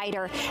from a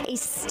rider. A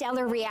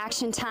stellar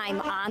reaction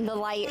time on the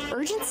light,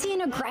 urgency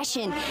and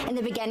aggression in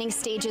the beginning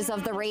stages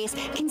of the race,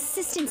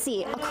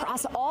 consistency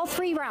across all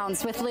 3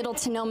 rounds with little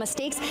to no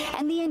mistakes,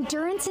 and the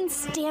endurance and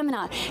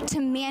stamina to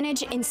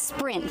manage and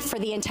sprint for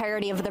the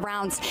entirety of the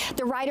rounds.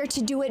 The rider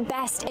to do it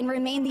best and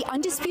remain the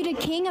undisputed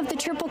king of the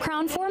Triple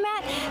Crown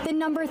format, the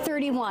number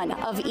 31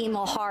 of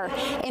Emil Har.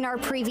 In our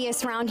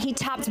previous round, he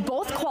topped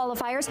both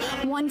qualifiers,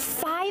 won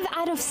 5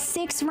 out of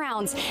 6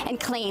 rounds, and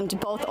claimed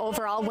both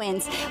overall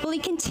wins. Will he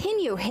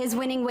continue his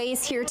winning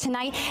ways here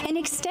tonight and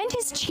extend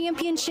his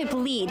championship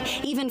lead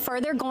even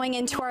further going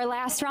into our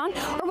last round,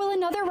 or will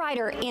another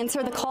rider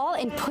answer the call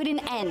and put an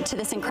end to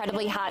this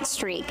incredibly hot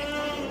streak?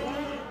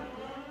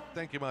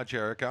 Thank you much,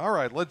 Erica. All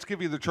right, let's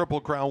give you the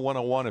Triple Crown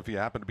 101 if you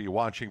happen to be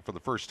watching for the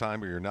first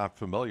time or you're not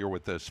familiar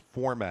with this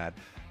format.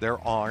 There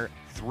are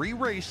 3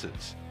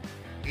 races.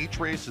 Each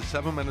race is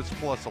 7 minutes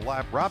plus a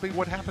lap. Robbie,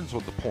 what happens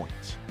with the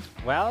points?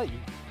 Well, you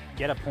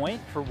get a point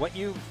for what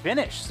you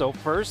finish. So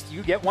first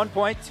you get 1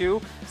 point,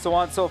 2, so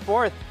on and so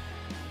forth.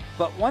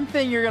 But one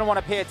thing you're going to want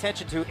to pay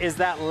attention to is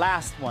that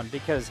last one,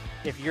 because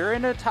if you're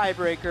in a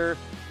tiebreaker,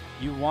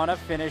 you want to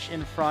finish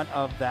in front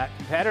of that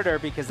competitor,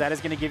 because that is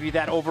going to give you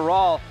that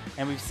overall.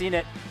 And we've seen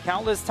it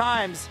countless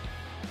times.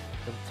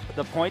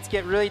 The points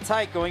get really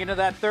tight going into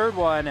that 3rd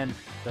one, and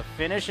the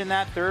finish in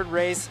that 3rd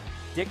race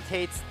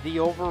dictates the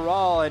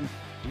overall, and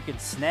you can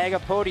snag a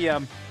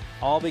podium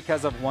all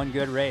because of one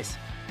good race.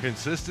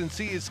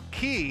 Consistency is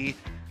key.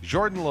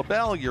 Jordan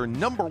LaBelle, your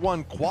number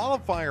 1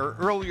 qualifier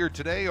earlier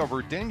today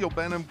over Daniel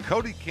Benham,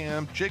 Cody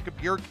Cam, Jacob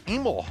Yerk,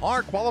 Emil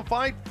Har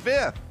qualified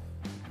 5th.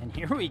 And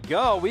here we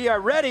go. We are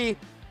ready.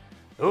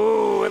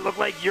 Ooh, it looked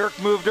like Yerk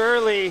moved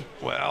early.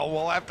 Well,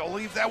 we'll have to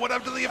leave that one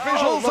up to the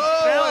officials.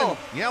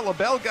 Yeah,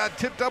 LaBelle got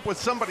tipped up with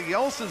somebody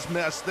else's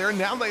mess there.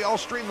 Now they all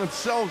straighten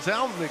themselves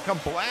out and they come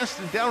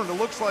blasting down, and it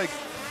looks like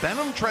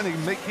Benham trying to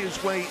make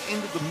his way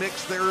into the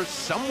mix there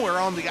somewhere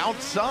on the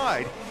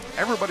outside.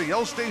 Everybody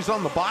else stays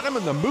on the bottom,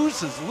 and the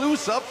moose is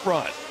loose up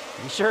front.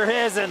 He sure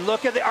is, and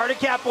look at the Arctic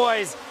Cat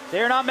boys.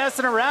 They're not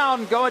messing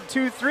around, going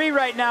 2-3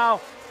 right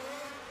now.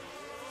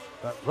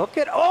 But look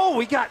at,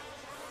 we got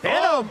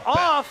Benham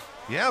off.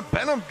 Yeah,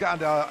 Benham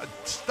got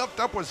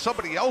stuffed up with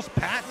somebody else.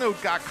 Patno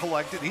got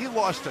collected. He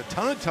lost a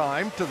ton of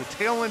time to the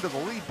tail end of the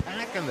lead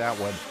pack in that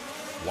one.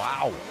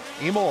 Wow.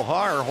 Emil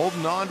Haar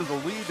holding on to the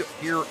lead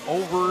here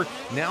over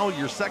now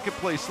your second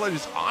place sled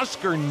is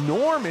Oscar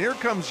Norm. And here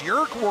comes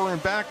Yerk roaring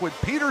back with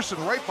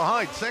Peterson right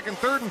behind. Second,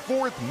 third, and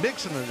fourth,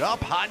 mixing it up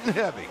hot and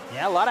heavy.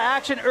 Yeah, a lot of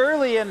action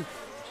early and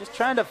just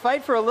trying to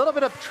fight for a little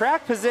bit of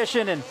track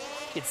position. And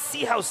you can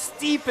see how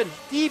steep and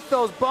deep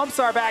those bumps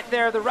are back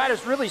there. The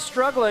rider's really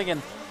struggling.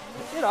 And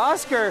look at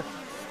Oscar.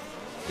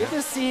 Good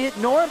to see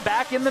Norm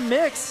back in the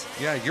mix.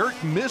 Yeah,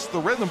 Yerk missed the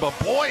rhythm, but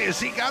boy,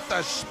 has he got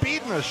the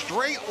speed in a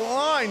straight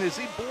line as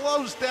he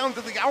blows down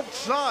to the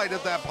outside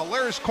of that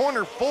Polaris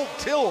corner full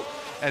tilt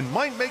and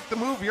might make the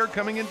move here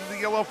coming into the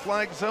yellow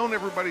flag zone.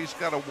 Everybody's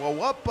got to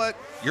whoa up, but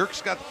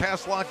Yerk's got the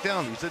pass locked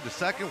down. He's into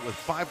second with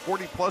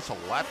 5:40 plus a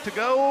lap to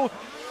go.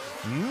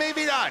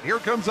 Maybe not. Here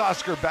comes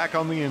Oscar back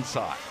on the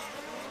inside.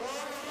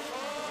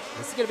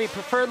 This is going to be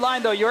preferred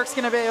line, though. York's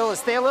going to be able to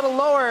stay a little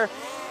lower.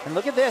 And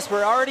look at this,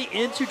 we're already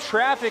into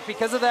traffic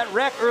because of that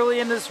wreck early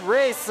in this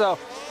race, so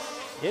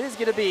it is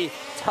going to be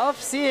tough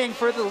seeing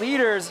for the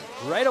leaders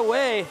right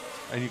away.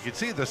 And you can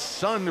see the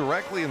sun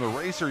directly in the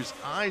racers'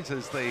 eyes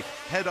as they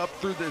head up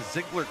through the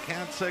Ziegler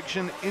Cat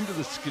section into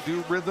the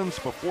Skidoo rhythms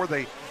before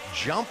they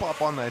jump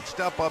up on that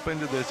step up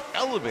into this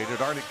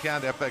elevated Arctic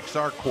Cat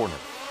FXR corner.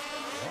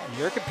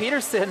 Yeah, Yerk and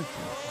Peterson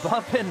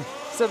bumping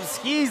some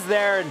skis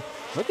there, and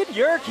look at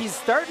Yerk, he's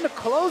starting to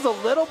close a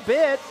little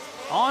bit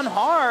on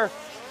Haar.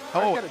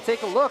 Oh, got to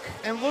take a look.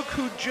 And look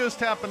who just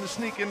happened to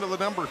sneak into the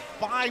number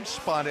 5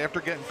 spot after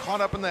getting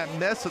caught up in that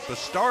mess at the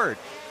start.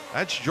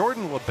 That's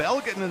Jordan LaBelle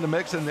getting in the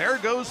mix, and there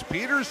goes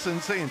Peterson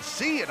saying,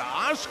 see it,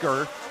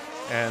 Oscar.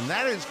 And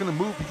that is going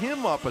to move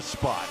him up a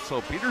spot.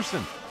 So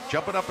Peterson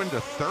jumping up into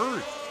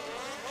 3rd.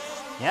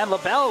 Yeah, and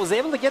LaBelle was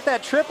able to get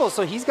that triple,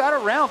 so he's got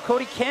around.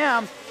 Cody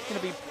Cam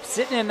going to be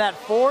sitting in that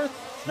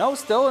 4th. No,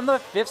 still in the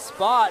 5th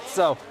spot.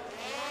 So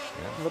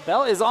yeah.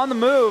 LaBelle is on the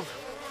move.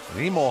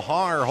 Emil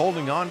Haar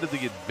holding on to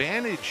the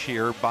advantage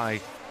here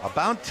by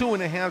about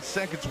 2.5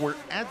 seconds. We're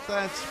at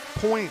that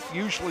point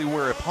usually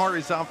where if Haar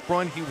is out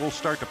front, he will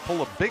start to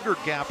pull a bigger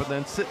gap and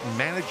then sit and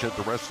manage it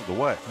the rest of the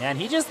way. And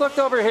he just looked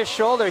over his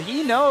shoulder.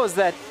 He knows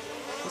that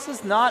this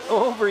is not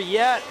over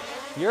yet.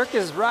 Yerk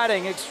is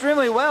riding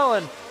extremely well,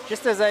 and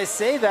just as I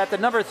say that, the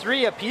number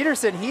 3 of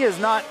Peterson, he is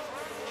not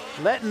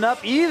letting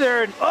up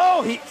either. And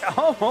oh, he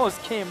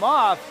almost came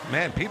off.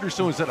 Man,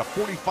 Peterson was at a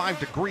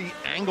 45-degree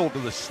angle to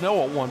the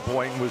snow at one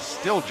point and was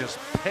still just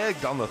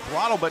pegged on the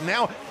throttle, but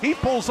now he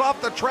pulls off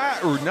the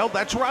track. Or no,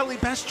 that's Riley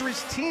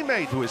Bester's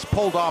teammate who has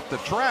pulled off the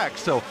track.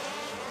 So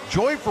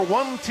joy for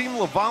one Team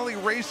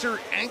Lavallee racer,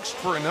 angst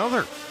for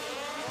another.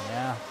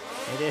 Yeah,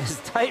 it is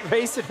tight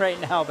racing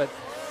right now, but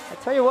I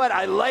tell you what,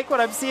 I like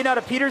what I'm seeing out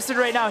of Peterson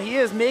right now. He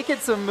is making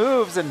some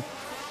moves, and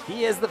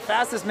he is the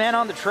fastest man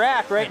on the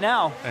track right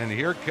now. And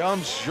here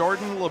comes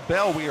Jordan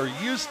LaBelle. We are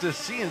used to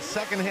seeing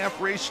second half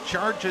race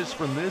charges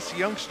from this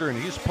youngster, and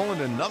he's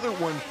pulling another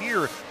one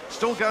here.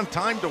 Still got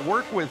time to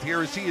work with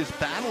here as he is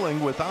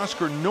battling with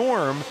Oscar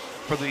Norm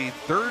for the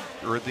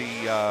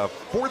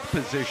 4th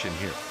position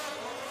here.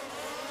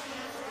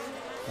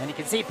 And you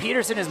can see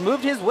Peterson has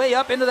moved his way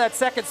up into that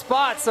 2nd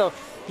spot, so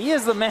he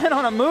is the man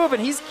on a move,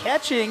 and he's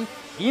catching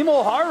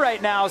Emil Haar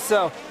right now.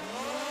 So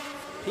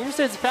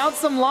Peterson's found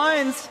some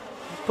lines,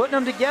 putting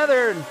them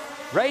together, and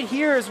right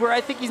here is where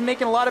I think he's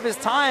making a lot of his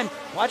time.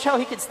 Watch how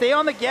he can stay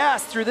on the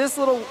gas through this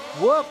little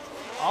whoop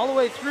all the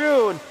way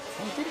through, and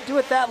he didn't do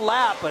it that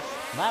lap, but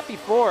lap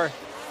before.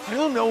 I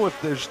don't know if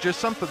there's just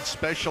something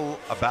special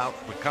about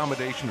the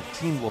combination of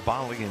Team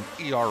Lavallee and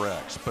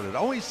ERX, but it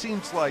always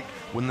seems like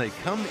when they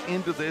come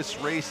into this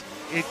race,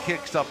 it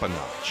kicks up a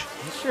notch.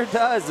 It sure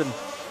does, and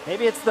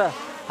maybe it's the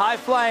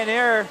high-flying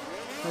air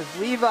with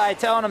Levi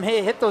telling him,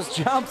 hey, hit those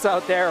jumps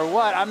out there or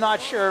what. I'm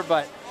not sure,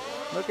 but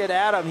look at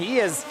Adam. He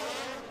is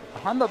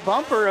on the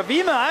bumper of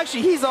Emil.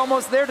 Actually, he's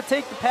almost there to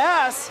take the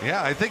pass.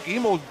 Yeah, I think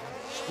Emil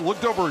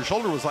looked over his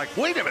shoulder, was like,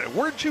 wait a minute,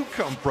 where'd you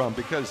come from?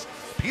 Because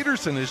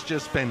Peterson has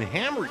just been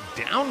hammered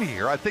down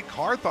here. I think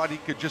Haar thought he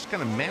could just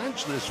kind of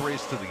manage this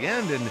race to the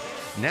end, and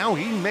now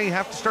he may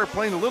have to start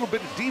playing a little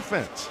bit of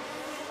defense.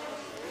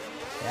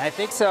 Yeah, I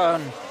think so.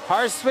 And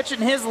Haar's switching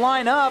his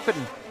line up,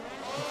 and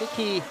I think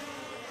he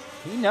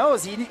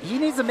knows he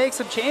needs to make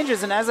some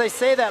changes. And as I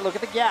say that, look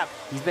at the gap.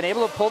 He's been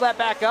able to pull that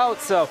back out,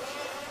 so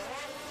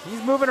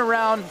he's moving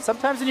around.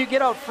 Sometimes when you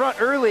get out front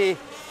early,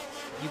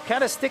 you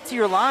kind of stick to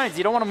your lines.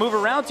 You don't want to move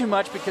around too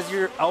much because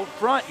you're out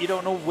front. You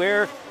don't know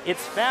where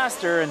it's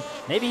faster, and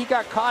maybe he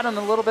got caught on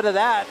a little bit of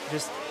that,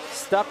 just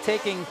stuck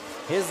taking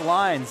his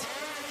lines.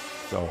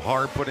 So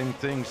Haar putting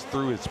things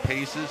through his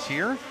paces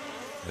here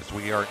as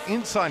we are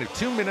inside of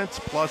 2 minutes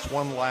plus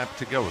 1 lap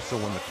to go. So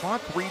when the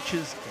clock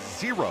reaches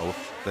 0,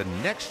 the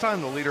next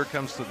time the leader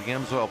comes to the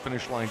Amsoil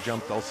finish line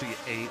jump, they'll see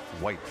a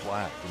white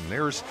flag. And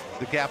there's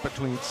the gap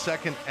between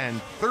 2nd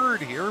and 3rd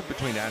here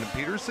between Adam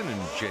Peterson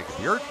and Jacob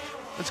Yerk.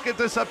 Let's get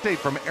this update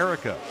from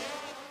Erica.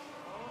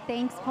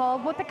 Thanks, Paul.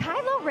 What the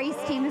Kylo race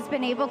team has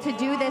been able to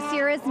do this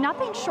year is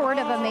nothing short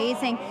of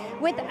amazing.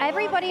 With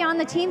everybody on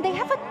the team, they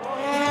have a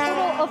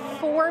total of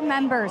 4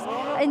 members.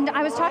 And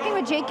I was talking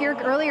with Jake Yerk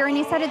earlier, and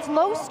he said it's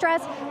low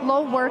stress,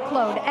 low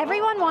workload.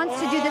 Everyone wants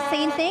to do the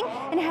same thing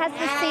and has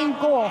the same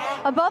goal.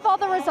 Above all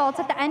the results,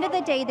 at the end of the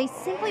day, they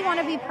simply want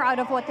to be proud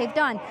of what they've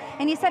done.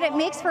 And he said it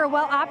makes for a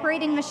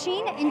well-operating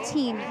machine and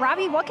team.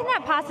 Robbie, what can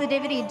that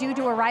positivity do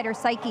to a rider's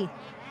psyche?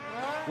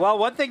 Well,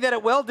 one thing that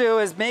it will do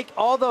is make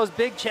all those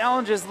big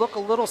challenges look a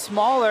little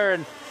smaller.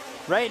 And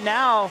right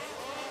now,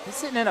 he's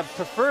sitting in a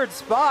preferred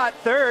spot,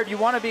 3rd. You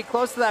want to be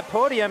close to that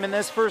podium in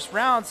this first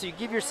round, so you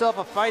give yourself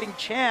a fighting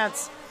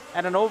chance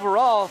at an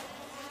overall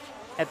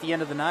at the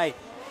end of the night.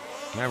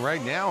 And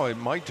right now, it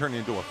might turn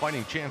into a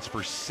fighting chance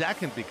for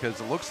 2nd because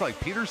it looks like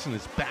Peterson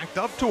is backed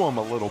up to him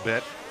a little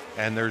bit.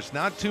 And there's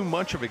not too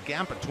much of a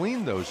gap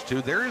between those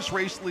two. There is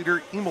race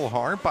leader Emil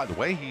Haar. By the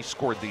way, he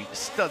scored the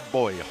stud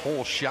boy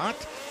hole shot,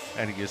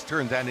 and he has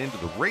turned that into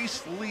the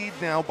race lead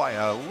now by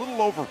a little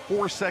over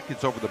 4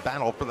 seconds over the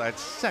battle for that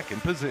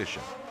 2nd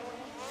position.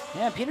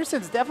 Yeah,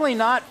 Peterson's definitely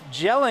not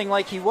gelling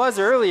like he was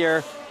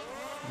earlier.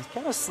 He's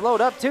kind of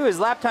slowed up too. His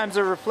lap times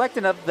are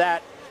reflecting of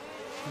that.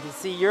 You can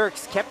see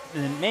Yerkes kept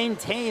and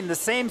maintained the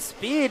same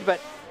speed,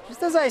 but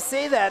just as I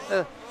say that,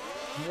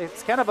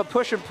 it's kind of a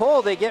push and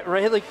pull. They get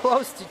really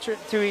close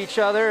to each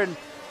other, and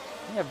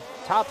you have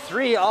top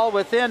 3 all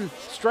within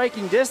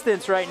striking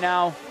distance right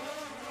now.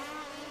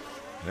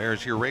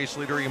 There's your race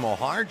leader, Emil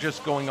Haar,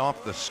 just going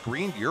off the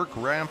screen. Yerk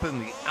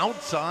ramping the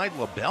outside.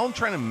 LaBelle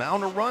trying to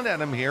mount a run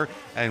at him here,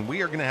 and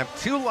we are going to have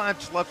 2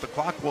 laps left. The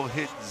clock will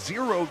hit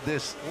 0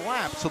 this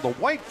lap, so the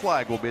white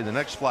flag will be the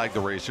next flag the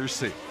racers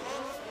see.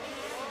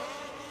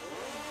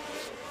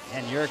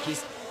 And Yerk,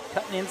 he's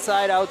cutting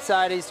inside,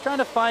 outside. He's trying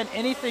to find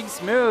anything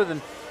smooth,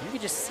 and you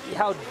can just see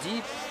how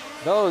deep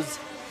those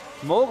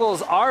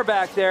moguls are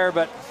back there.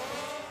 But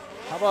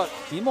how about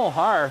Emil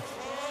Haar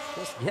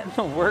just getting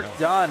the work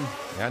done?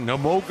 Yeah, no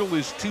mogul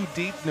is too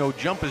deep, no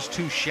jump is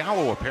too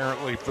shallow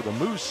apparently for the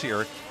Moose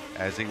here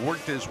as he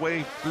worked his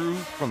way through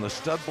from the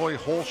stud boy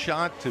hole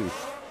shot to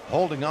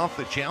holding off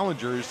the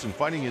challengers and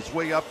fighting his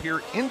way up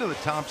here into the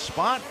top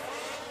spot.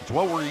 It's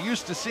what we're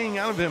used to seeing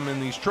out of him in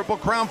these Triple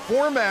Crown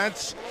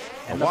formats.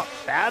 And the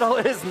battle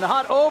is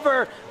not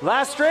over.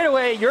 Last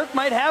straightaway, Yerk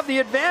might have the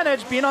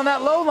advantage being on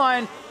that low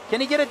line. Can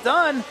he get it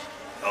done?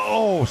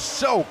 Oh,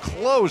 so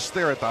close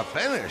there at the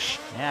finish.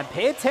 And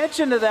pay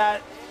attention to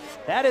that.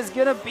 That is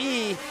going to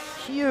be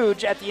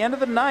huge at the end of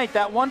the night.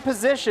 That one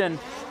position,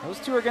 those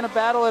two are going to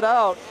battle it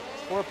out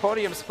for a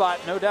podium spot,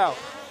 no doubt.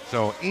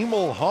 So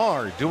Emil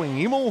Haar doing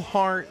Emil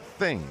Haar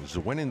things,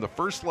 winning the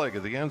first leg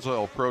of the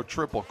Enzo Pro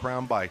Triple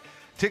Crown by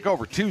tick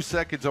over 2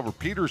 seconds over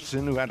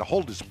Peterson, who had to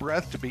hold his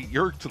breath to beat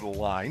Yerk to the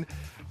line.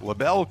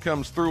 LaBelle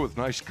comes through with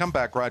a nice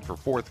comeback ride for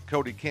 4th.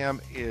 Cody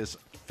Cam is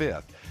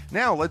 5th.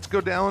 Now let's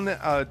go down.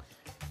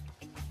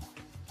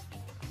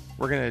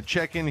 We're going to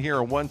check in here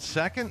in 1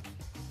 second.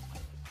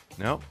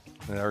 No,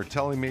 they're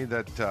telling me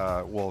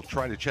that we'll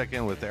try to check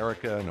in with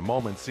Erica in a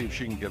moment, see if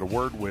she can get a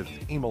word with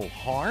Emil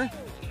Haar.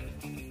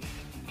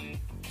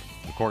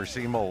 Of course,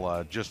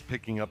 Emil just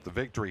picking up the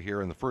victory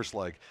here in the first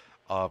leg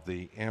of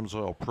the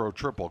AMSOIL Pro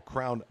Triple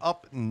Crown.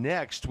 Up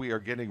next, we are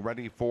getting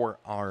ready for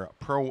our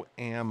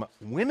Pro-Am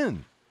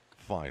Women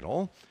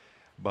final.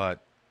 But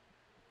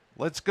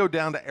let's go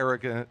down to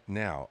Erica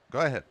now.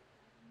 Go ahead.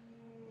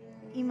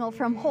 Emil,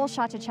 from hole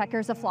shot to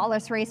checkers, a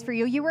flawless race for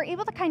you. You were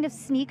able to kind of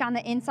sneak on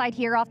the inside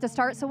here off the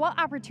start. So what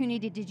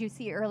opportunity did you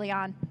see early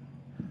on?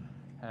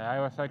 I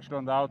was actually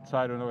on the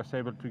outside and I was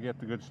able to get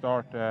a good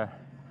start.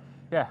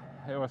 Yeah,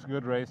 it was a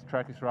good race.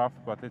 Track is rough,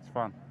 but it's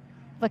fun.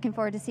 Looking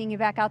forward to seeing you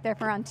back out there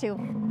for round 2.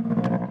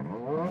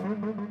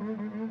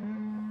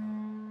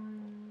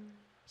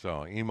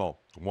 So Emil,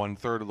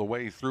 1/3 of the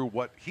way through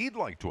what he'd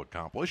like to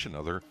accomplish,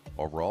 another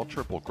overall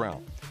Triple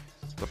Crown.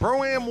 The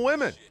Pro-Am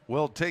women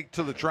will take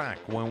to the track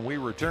when we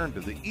return to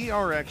the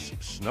ERX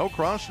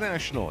Snocross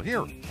National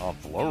here on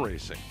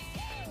FloRacing.